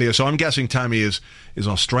Australia, so I'm guessing Tammy is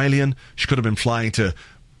Australian. She could have been flying to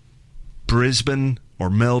Brisbane or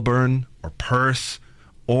Melbourne or Perth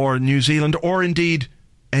or New Zealand or indeed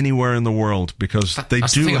anywhere in the world, because they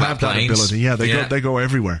do have that ability. Yeah, they go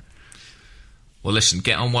everywhere. Well, listen,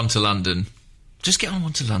 get on one to London. Just get on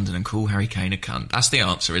one to London and call Harry Kane a cunt. That's the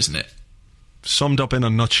answer, isn't it? Summed up in a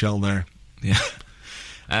nutshell there. Yeah.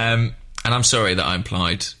 And I'm sorry that I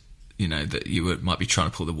implied, that you might be trying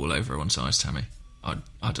to pull the wool over one's eyes, Tammy. I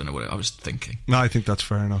don't know what I was thinking. No, I think that's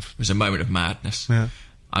fair enough. It was a moment of madness. Yeah.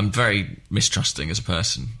 I'm very mistrusting as a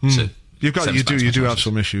person. So you do have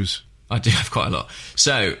some issues. I do have quite a lot.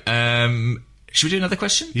 So, should we do another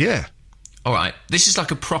question? Yeah. All right. This is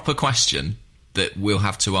like a proper question that we'll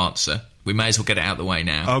have to answer. We may as well get it out of the way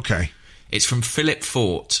now. Okay. It's from Philip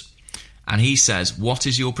Fort, and he says, what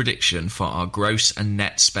is your prediction for our gross and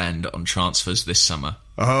net spend on transfers this summer?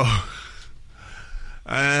 Oh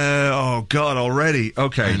God, already.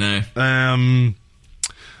 Okay. I know.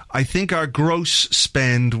 I think our gross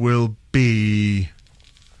spend will be...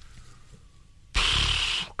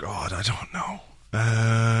 God, I don't know.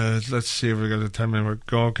 Let's see if we got a 10-minute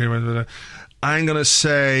go. Okay, I'm going to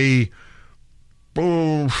say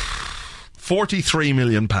 43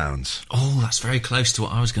 million pounds. Oh, that's very close to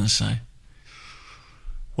what I was going to say.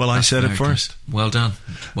 Well, I said it first. Close. Well done.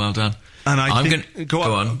 And I'm going to go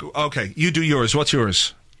on. Okay, you do yours. What's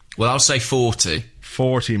yours? Well, I'll say 40.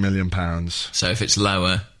 £40 million. So if it's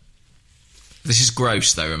lower... This is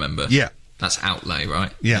gross, though, remember? Yeah. That's outlay,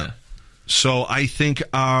 right? Yeah. So I think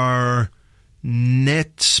our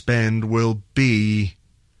net spend will be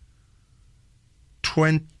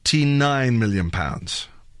 £29 million.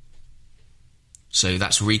 So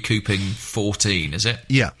that's recouping 14, is it?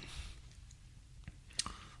 Yeah.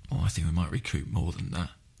 Oh, I think we might recoup more than that.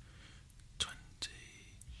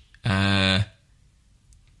 20.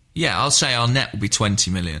 Yeah, I'll say our net will be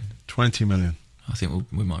 20 million. 20 million. I think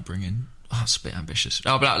we might bring in... Oh, that's a bit ambitious.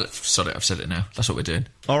 Oh, but sorry, I've said it now. That's what we're doing.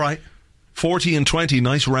 All right. 40 and 20,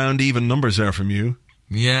 nice round even numbers there from you.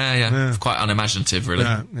 Yeah. Quite unimaginative, really.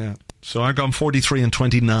 Yeah. So I've gone 43 and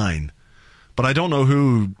 29. But I don't know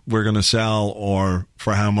who we're going to sell or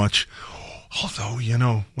for how much. Although,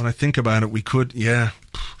 when I think about it, we could spend...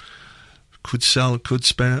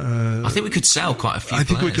 I think we could sell quite a few I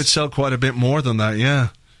think players. we could sell quite a bit more than that, yeah.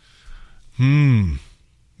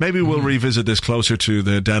 Maybe we'll revisit this closer to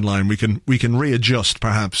the deadline. We can readjust,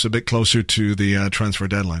 perhaps, a bit closer to the transfer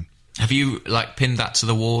deadline. Have you, pinned that to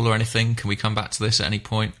the wall or anything? Can we come back to this at any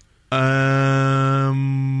point? No,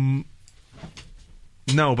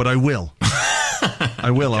 but I will. I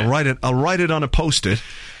will. Okay. I'll write it on a Post-it,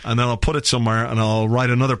 and then I'll put it somewhere, and I'll write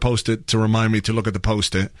another Post-it to remind me to look at the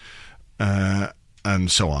Post-it, and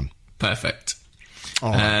so on. Perfect.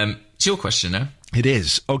 Right. It's your question now. It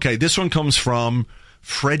is. Okay, this one comes from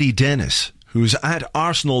Freddie Dennis, who's at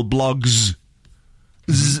Arsenal Blogs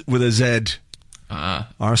with a Z.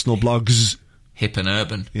 Arsenal Blogs. Hip and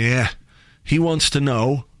urban. Yeah. He wants to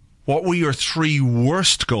know, what were your 3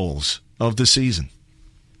 worst goals of the season?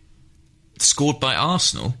 Scored by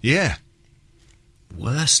Arsenal? Yeah.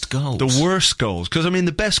 Worst goals? The worst goals. Because,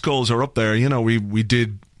 the best goals are up there. We've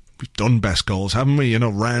done best goals, haven't we?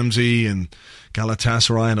 Ramsey and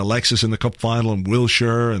Galatasaray and Alexis in the cup final and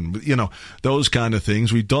Wilshere and, those kind of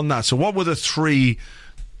things. We've done that. So what were the 3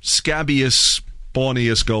 scabbiest,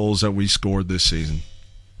 bawniest goals that we scored this season?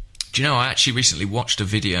 Do you know, I actually recently watched a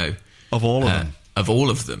video... Of all of them? Of all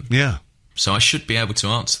of them. Yeah. So I should be able to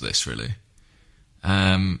answer this, really.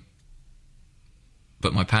 But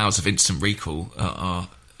my powers of instant recall are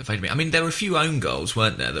evading me. There were a few own goals,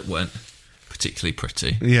 weren't there, that weren't particularly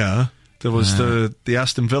pretty. Yeah. There was the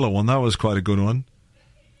Aston Villa one. That was quite a good one.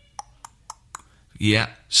 Yeah.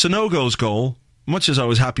 Sonogo's goal, much as I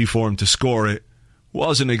was happy for him to score it,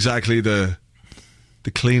 wasn't exactly the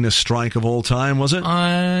cleanest strike of all time, was it?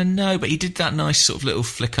 No, but he did that nice sort of little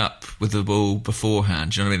flick up with the ball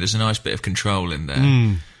beforehand. Do you know what I mean? There's a nice bit of control in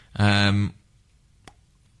there. I'm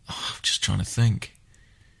just trying to think.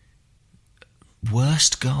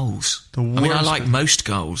 Worst goals. I like most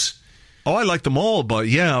goals. Oh, I like them all, but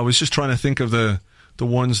yeah, I was just trying to think of the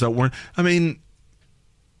ones that weren't.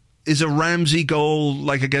 Is a Ramsey goal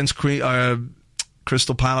against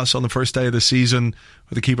Crystal Palace on the first day of the season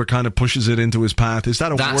where the keeper kind of pushes it into his path? Is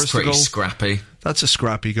that a worst goal? That's pretty scrappy. That's a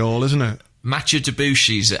scrappy goal, isn't it? Mathieu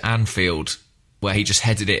Debussy's at Anfield where he just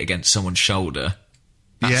headed it against someone's shoulder.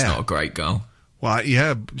 That's not a great goal. Well,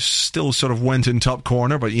 yeah, still sort of went in top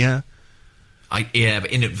corner, but yeah. But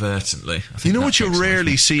inadvertently. You know what you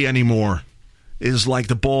rarely see anymore is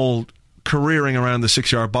the ball careering around the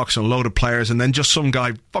 6-yard box and a load of players and then just some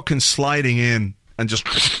guy fucking sliding in and just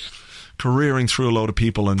careering through a load of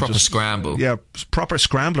people. And proper scramble. Yeah, proper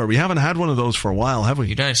scrambler. We haven't had one of those for a while, have we?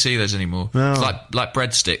 You don't see those anymore. No. It's like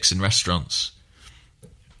breadsticks in restaurants.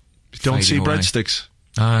 You don't see breadsticks.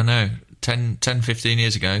 No. 10, 15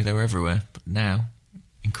 years ago, they were everywhere. But now,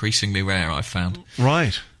 increasingly rare, I've found.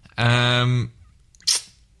 Right.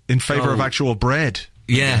 In favour of actual bread.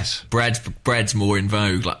 Yes, bread's more in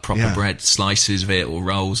vogue, like proper bread, slices of it or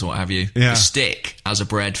rolls or what have you. Yeah. The stick as a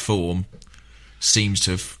bread form seems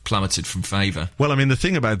to have plummeted from favour. Well, the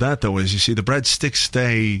thing about that though is, you see, the bread sticks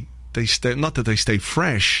stay not that they stay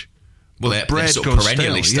fresh. Well, they're bread sort of goes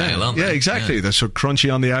perennially stale, aren't they? Yeah, exactly. Yeah. They're sort of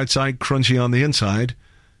crunchy on the outside, crunchy on the inside,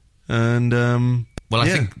 and I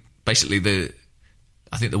think basically the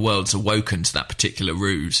world's awoken to that particular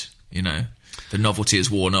ruse. The novelty has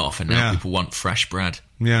worn off and now people want fresh bread.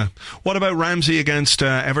 Yeah. What about Ramsey against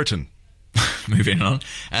Everton? Moving on.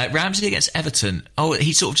 Ramsey against Everton. Oh,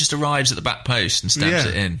 he sort of just arrives at the back post and stabs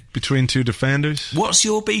it in. Between 2 defenders. What's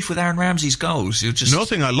your beef with Aaron Ramsey's goals? You're just...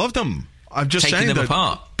 Nothing. I love them. I'm just taking saying them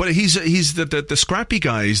apart. But he's the scrappy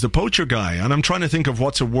guy. He's the poacher guy. And I'm trying to think of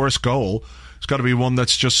what's a worse goal. It's got to be one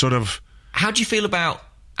that's just sort of... How do you feel about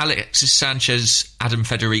Alexis Sanchez, Adam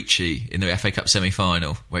Federici in the FA Cup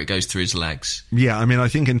semi-final, where it goes through his legs? Yeah, I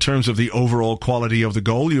think in terms of the overall quality of the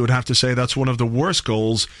goal, you would have to say that's one of the worst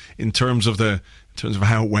goals in terms of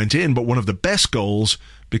how it went in, but one of the best goals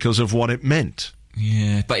because of what it meant.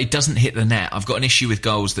 Yeah, but it doesn't hit the net. I've got an issue with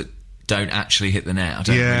goals that don't actually hit the net. I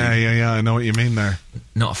don't I know what you mean there.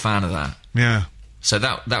 Not a fan of that. Yeah. So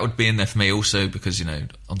that would be in there for me also because, you know,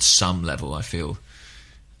 on some level I feel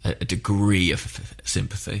a degree of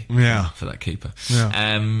sympathy for that keeper.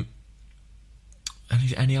 Yeah.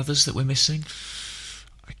 Any others that we're missing?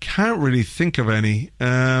 I can't really think of any.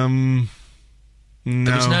 No.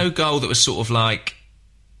 There was no goal that was sort of like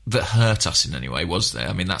that hurt us in any way, was there?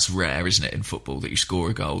 I mean, that's rare, isn't it, in football, that you score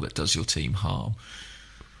a goal that does your team harm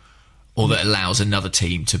or that allows another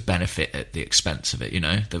team to benefit at the expense of it, you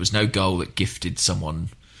know? There was no goal that gifted someone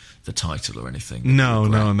the title or anything. No,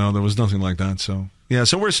 there was nothing like that. So, yeah,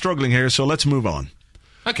 so we're struggling here, so let's move on.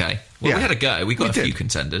 Okay. Well, we had a go. We got a few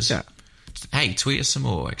contenders. Yeah. Hey, tweet us some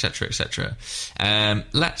more, etc., etc.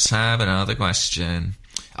 Let's have another question.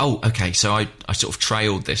 Oh, okay, so I sort of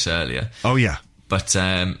trailed this earlier. Oh, yeah. But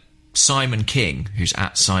Simon King, who's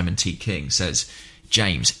at Simon T. King, says,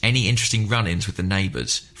 James, any interesting run-ins with the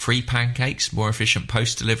neighbours? Free pancakes, more efficient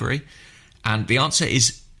post-delivery? And the answer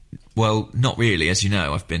is, well, not really. As you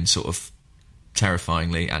know, I've been sort of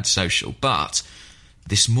terrifyingly antisocial. But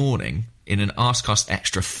this morning, in an Arsecast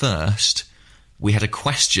Extra first, we had a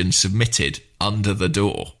question submitted under the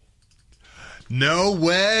door. No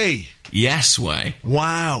way. Yes way.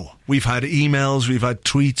 Wow. We've had emails, we've had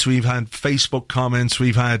tweets, we've had Facebook comments,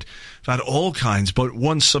 we've had all kinds, but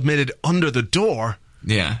one submitted under the door.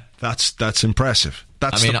 Yeah. That's impressive.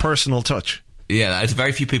 That's the personal touch. Yeah, there's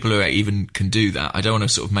very few people who even can do that. I don't want to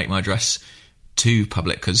sort of make my address too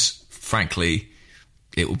public because, frankly,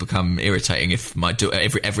 it will become irritating if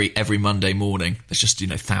every Monday morning there's just, you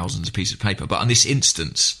know, thousands of pieces of paper. But on this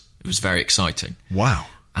instance, it was very exciting. Wow.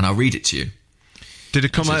 And I'll read it to you. Did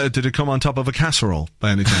it come on top of a casserole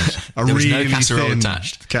by any chance? There was no casserole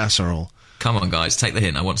attached. Casserole. Come on, guys, take the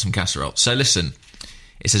hint. I want some casserole. So listen,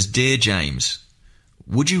 it says, Dear James,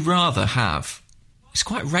 would you rather have... It's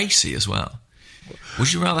quite racy as well.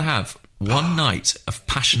 Would you rather have one night of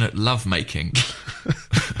passionate lovemaking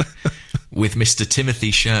with Mr.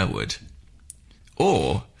 Timothy Sherwood,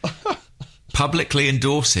 or publicly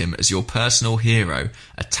endorse him as your personal hero,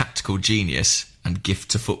 a tactical genius and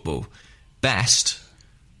gift to football? Best,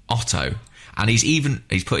 Otto. And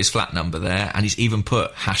he's put his flat number there, and he's even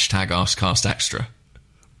put #Arsecast Extra.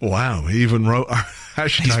 Wow, he even wrote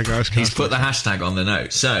 #Arsecast Extra. He's put the hashtag on the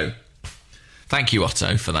note. So, thank you,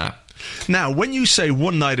 Otto, for that. Now, when you say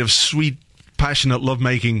one night of sweet, passionate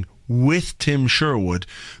lovemaking with Tim Sherwood,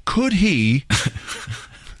 could he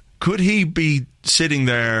be sitting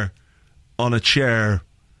there on a chair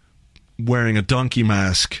wearing a donkey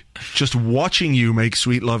mask, just watching you make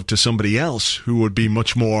sweet love to somebody else who would be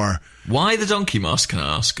much more... Why the donkey mask, can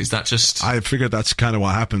I ask? Is that just... I figure that's kind of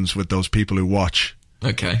what happens with those people who watch.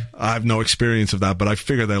 Okay. I have no experience of that, but I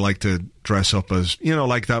figure they like to dress up as, you know,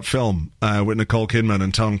 like that film with Nicole Kidman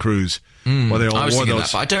and Tom Cruise. Where they all I was wore thinking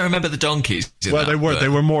those. that, but I don't remember the donkeys. Well, they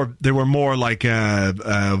were more like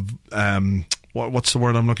what's the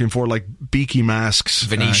word I'm looking for? Like beaky masks,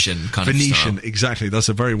 Venetian kind of Venetian, style. Exactly. That's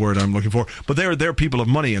the very word I'm looking for. But they're people of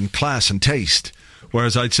money and class and taste.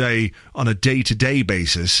 Whereas I'd say on a day-to-day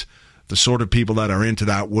basis, the sort of people that are into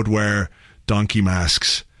that would wear donkey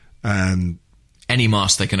masks and any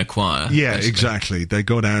mask they can acquire. Yeah, basically. Exactly. They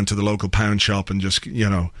go down to the local pound shop and just, you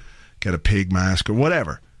know, get a pig mask or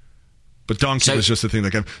whatever. But donkey was just the thing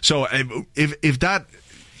that came. So if that,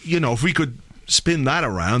 you know, if we could spin that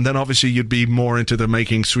around, then obviously you'd be more into the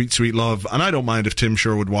making sweet, sweet love. And I don't mind if Tim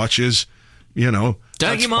Sherwood watches, you know.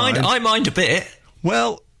 Don't you mind? Fine. I mind a bit.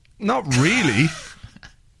 Well, not really.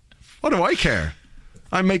 What do I care?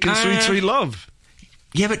 I'm making sweet, sweet love.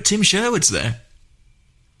 Yeah, but Tim Sherwood's there.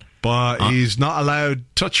 But he's not allowed to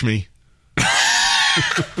touch me.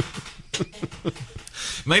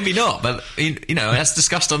 Maybe not, but, you know, as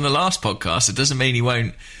discussed on the last podcast, it doesn't mean he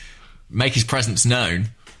won't make his presence known.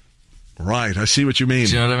 Right, I see what you mean.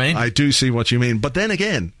 Do you know what I mean? I do see what you mean. But then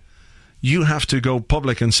again, you have to go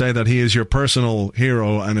public and say that he is your personal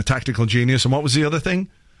hero and a tactical genius. And what was the other thing?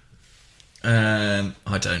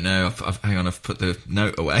 I don't know. Hang on, I've put the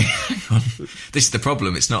note away. Hang on. This is the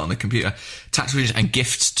problem. It's not on the computer. Tactical and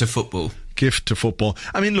gift to football. Gift to football.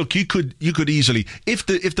 I mean, look, you could easily, if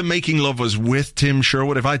the making love was with Tim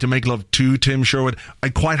Sherwood, if I had to make love to Tim Sherwood,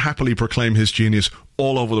 I'd quite happily proclaim his genius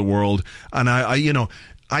all over the world. And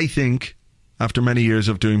I think after many years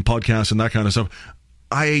of doing podcasts and that kind of stuff,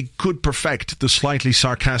 I could perfect the slightly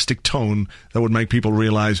sarcastic tone that would make people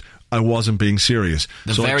realise I wasn't being serious.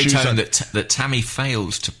 The very tone that Tammy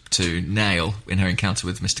failed to nail in her encounter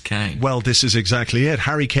with Mr. Kane. Well, this is exactly it.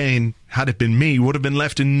 Harry Kane, had it been me, would have been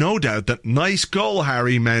left in no doubt that nice goal,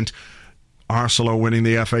 Harry, meant Arsenal are winning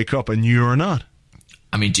the FA Cup and you're not.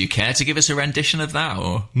 I mean, do you care to give us a rendition of that,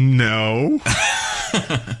 or No.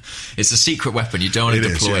 it's a secret weapon? You don't want to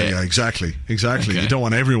deploy it. Yeah, exactly. Okay. You don't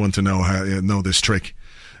want everyone to know this trick.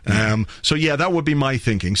 So yeah, that would be my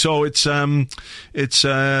thinking. So it's yeah.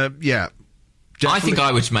 Definitely. I think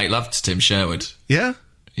I would make love to Tim Sherwood. Yeah.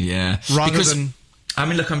 Yeah. Than. I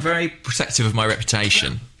mean, look, I'm very protective of my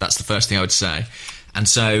reputation. That's the first thing I would say. And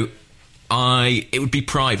so it would be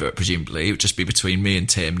private, presumably. It would just be between me and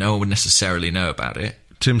Tim. No one would necessarily know about it.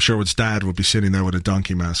 Tim Sherwood's dad would be sitting there with a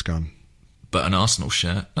donkey mask on. But an Arsenal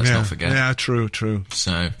shirt, let's not forget. Yeah, true.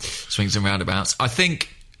 So, swings and roundabouts. I think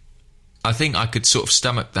I could sort of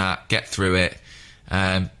stomach that, get through it.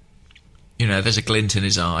 There's a glint in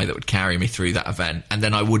his eye that would carry me through that event, and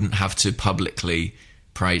then I wouldn't have to publicly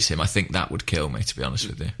praise him. I think that would kill me, to be honest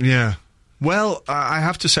with you. Yeah. Well, I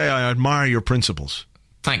have to say I admire your principles.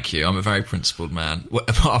 Thank you. I'm a very principled man,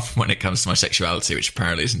 apart from when it comes to my sexuality, which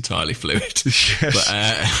apparently is entirely fluid.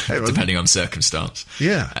 Yes. But, depending on circumstance.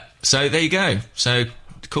 Yeah. So there you go. So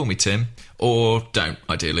call me Tim, or don't,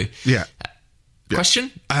 ideally. Yeah.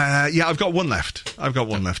 Question? Yeah, I've got one left. I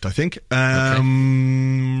think. Okay.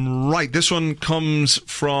 Right, this one comes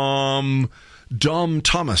from Dom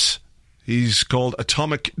Thomas. He's called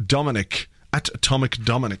Atomic Dominic. At Atomic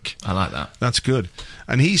Dominic. I like that. That's good.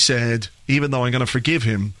 And he said, even though I'm going to forgive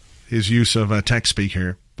him his use of text speak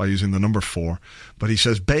here by using the number 4, but he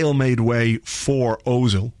says Bale made way for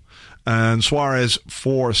Ozil and Suarez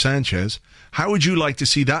for Sanchez. How would you like to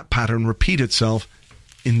see that pattern repeat itself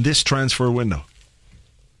in this transfer window?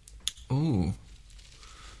 Ooh.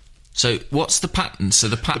 So what's the pattern? So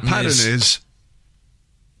the pattern is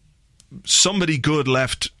somebody good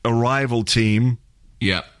left a rival team.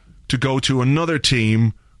 Yeah. To go to another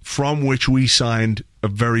team from which we signed a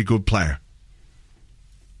very good player.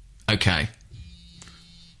 Okay.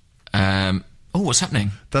 What's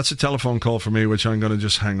happening? That's a telephone call for me, which I'm going to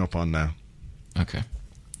just hang up on now. Okay.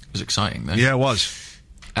 It was exciting, though. Yeah, it was.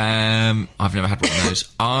 I've never had one of those.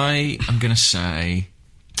 I am going to say...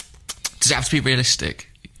 Does it have to be realistic?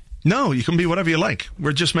 No, you can be whatever you like.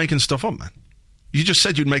 We're just making stuff up, man. You just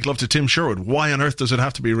said you'd make love to Tim Sherwood. Why on earth does it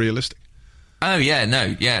have to be realistic? Oh, yeah,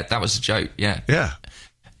 no, yeah, that was a joke, yeah. Yeah.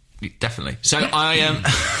 Definitely. So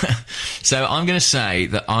so I'm going to say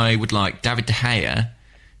that I would like David De Gea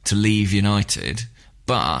to leave United,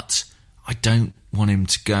 but I don't want him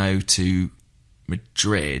to go to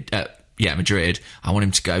Madrid. Madrid. I want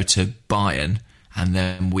him to go to Bayern, and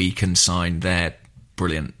then we can sign their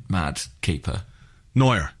brilliant, mad keeper.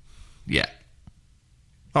 Neuer. Yeah.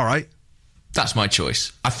 All right. That's my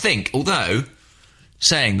choice. I think, although,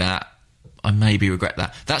 saying that, I maybe regret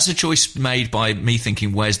that. That's a choice made by me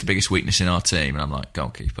thinking, where's the biggest weakness in our team? And I'm like,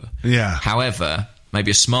 goalkeeper. Yeah. However, maybe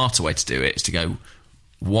a smarter way to do it is to go,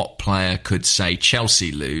 what player could, say,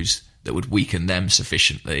 Chelsea lose that would weaken them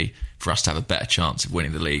sufficiently for us to have a better chance of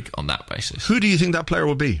winning the league on that basis? Who do you think that player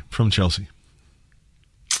will be from Chelsea?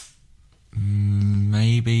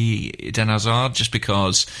 Maybe Eden Hazard, just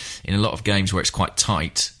because in a lot of games where it's quite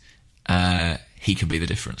tight, he can be the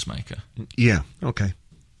difference maker. Yeah, okay.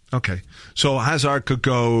 So Hazard could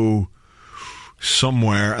go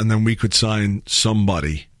somewhere and then we could sign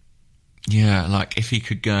somebody. Yeah, like if he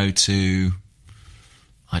could go to,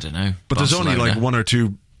 I don't know, but Barcelona. There's only like one or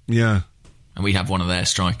two, yeah. And we have one of their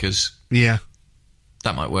strikers. Yeah.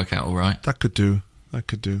 That might work out all right. That could do.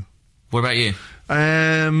 What about you?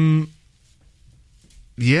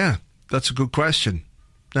 Yeah, that's a good question.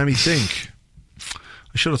 Let me think.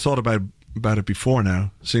 I should have thought about it before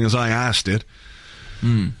now, seeing as I asked it.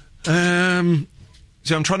 See, I'm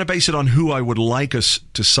trying to base it on who I would like us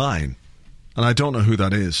to sign, and I don't know who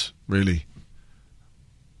that is, really.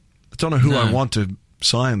 I don't know who I want to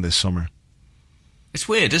sign this summer. It's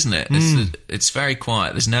weird, isn't it? It's very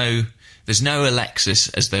quiet. There's no Alexis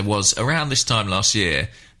as there was around this time last year.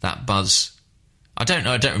 That buzz. I don't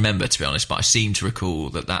know. I don't remember, to be honest, but I seem to recall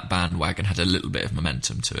that bandwagon had a little bit of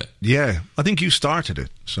momentum to it. Yeah, I think you started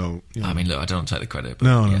it. So I mean, look, I don't want to take the credit, but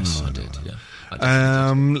no, yes, I did. No. Yeah,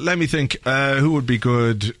 I did. Let me think. Who would be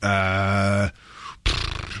good?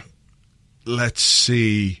 Let's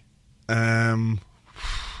see. Yeah,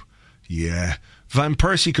 Van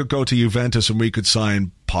Persie could go to Juventus, and we could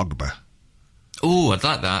sign Pogba. Oh, I'd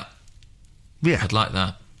like that. Yeah, I'd like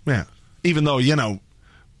that. Yeah, even though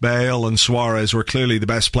Bale and Suarez were clearly the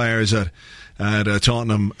best players at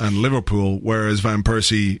Tottenham and Liverpool, whereas Van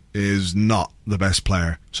Persie is not the best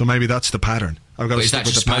player. So maybe that's the pattern. I've got to stick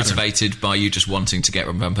with the pattern. Is that just motivated by you just wanting to get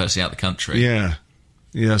Van Persie out of the country? Yeah.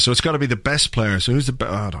 So it's got to be the best player. So who's the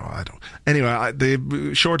best? I don't. Anyway,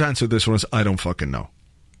 the short answer to this one is I don't fucking know.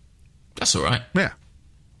 That's all right. Yeah.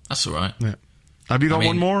 That's all right. Yeah. Have you got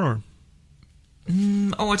one more? Or?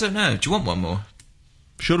 I don't know. Do you want one more?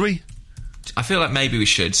 Should we? I feel like maybe we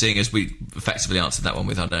should, seeing as we effectively answered that one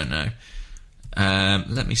with I don't know.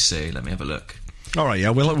 Let me see. Let me have a look. All right, yeah,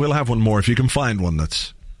 we'll have one more if you can find one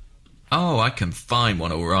that's... Oh, I can find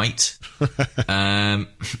one, all right.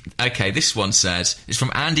 Okay, this one says... It's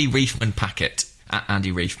from Andy Reefman Packet, at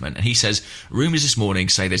Andy Reefman, and he says, rumours this morning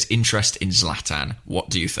say there's interest in Zlatan. What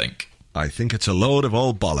do you think? I think it's a load of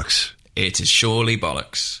old bollocks. It is surely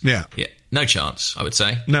bollocks. Yeah. No chance, I would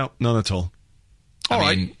say. No, none at all.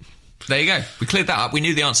 I mean, there you go. We cleared that up. We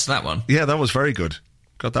knew the answer to that one. Yeah, that was very good.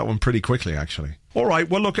 Got that one pretty quickly, actually. All right.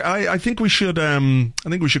 Well, look, I think we should.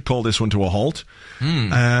 Call this one to a halt.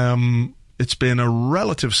 It's been a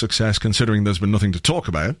relative success considering there's been nothing to talk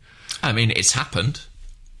about. I mean, it's happened.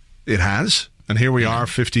 It has, and here we are,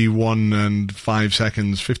 51 minutes, 5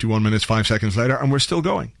 seconds later, and we're still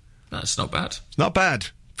going. That's not bad. It's not bad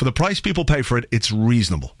for the price people pay for it. It's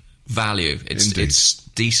reasonable. Value. It's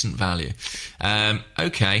decent value.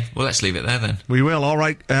 Okay, well, let's leave it there then. We will. All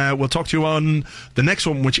right. We'll talk to you on the next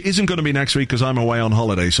one, which isn't going to be next week because I'm away on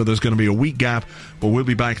holiday. So there's going to be a week gap, but we'll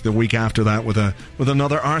be back the week after that with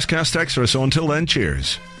another Arsecast Extra. So until then,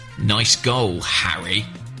 cheers. Nice goal, Harry.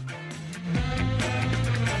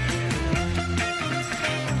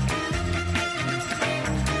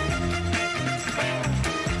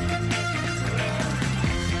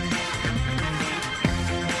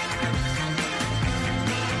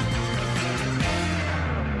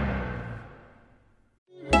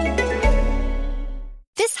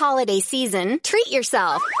 This holiday season, treat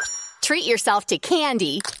yourself. Treat yourself to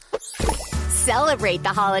candy. Celebrate the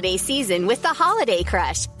holiday season with the Holiday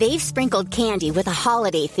Crush. They've sprinkled candy with a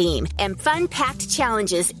holiday theme and fun-packed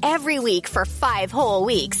challenges every week for 5 whole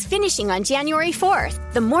weeks, finishing on January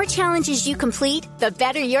 4th. The more challenges you complete, the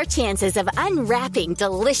better your chances of unwrapping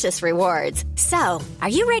delicious rewards. So, are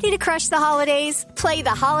you ready to crush the holidays? Play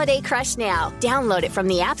the Holiday Crush now. Download it from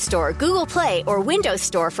the App Store, Google Play, or Windows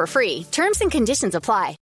Store for free. Terms and conditions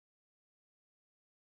apply.